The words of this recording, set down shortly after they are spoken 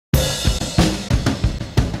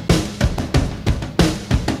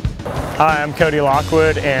Hi, I'm Cody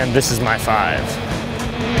Lockwood, and this is my 5.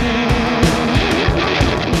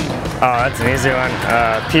 Oh, that's an easy one.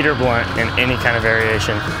 Peter Blunt in any kind of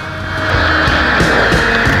variation.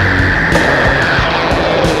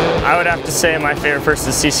 I would have to say my favorite person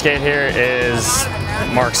to see skate here is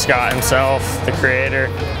Mark Scott himself, the creator.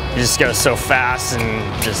 He just goes so fast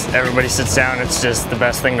and just everybody sits down. It's just the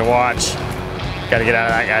best thing to watch. Got to get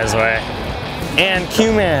out of that guy's way. And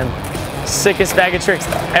Q-Man, sickest bag of tricks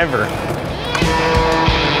ever.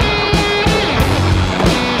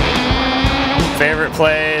 Favorite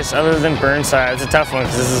place other than Burnside? It's a tough one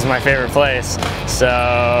because this is my favorite place. So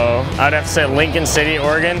I'd have to say Lincoln City,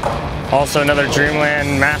 Oregon. Also another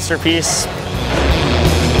Dreamland masterpiece.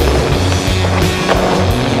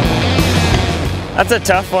 That's a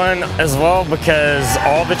tough one as well because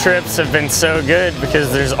all the trips have been so good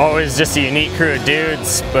because there's always just a unique crew of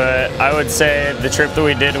dudes. But I would say the trip that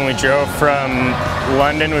we did when we drove from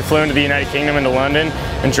London, we flew into the United Kingdom into London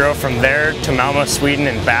and drove from there to Malmo, Sweden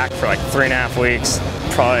and back for like 3.5 weeks.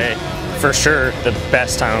 Probably, for sure, the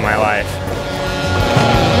best time of my life.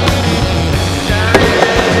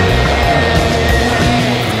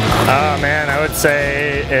 Oh man, I would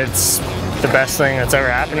say it's the best thing that's ever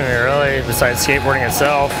happened to me, really, besides skateboarding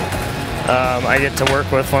itself. I get to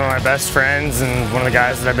work with one of my best friends and one of the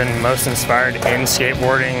guys that I've been most inspired in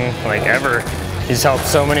skateboarding, like, ever. He's helped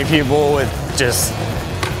so many people with just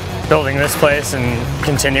building this place and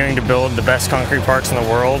continuing to build the best concrete parks in the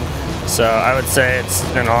world. So I would say it's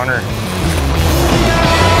an honor.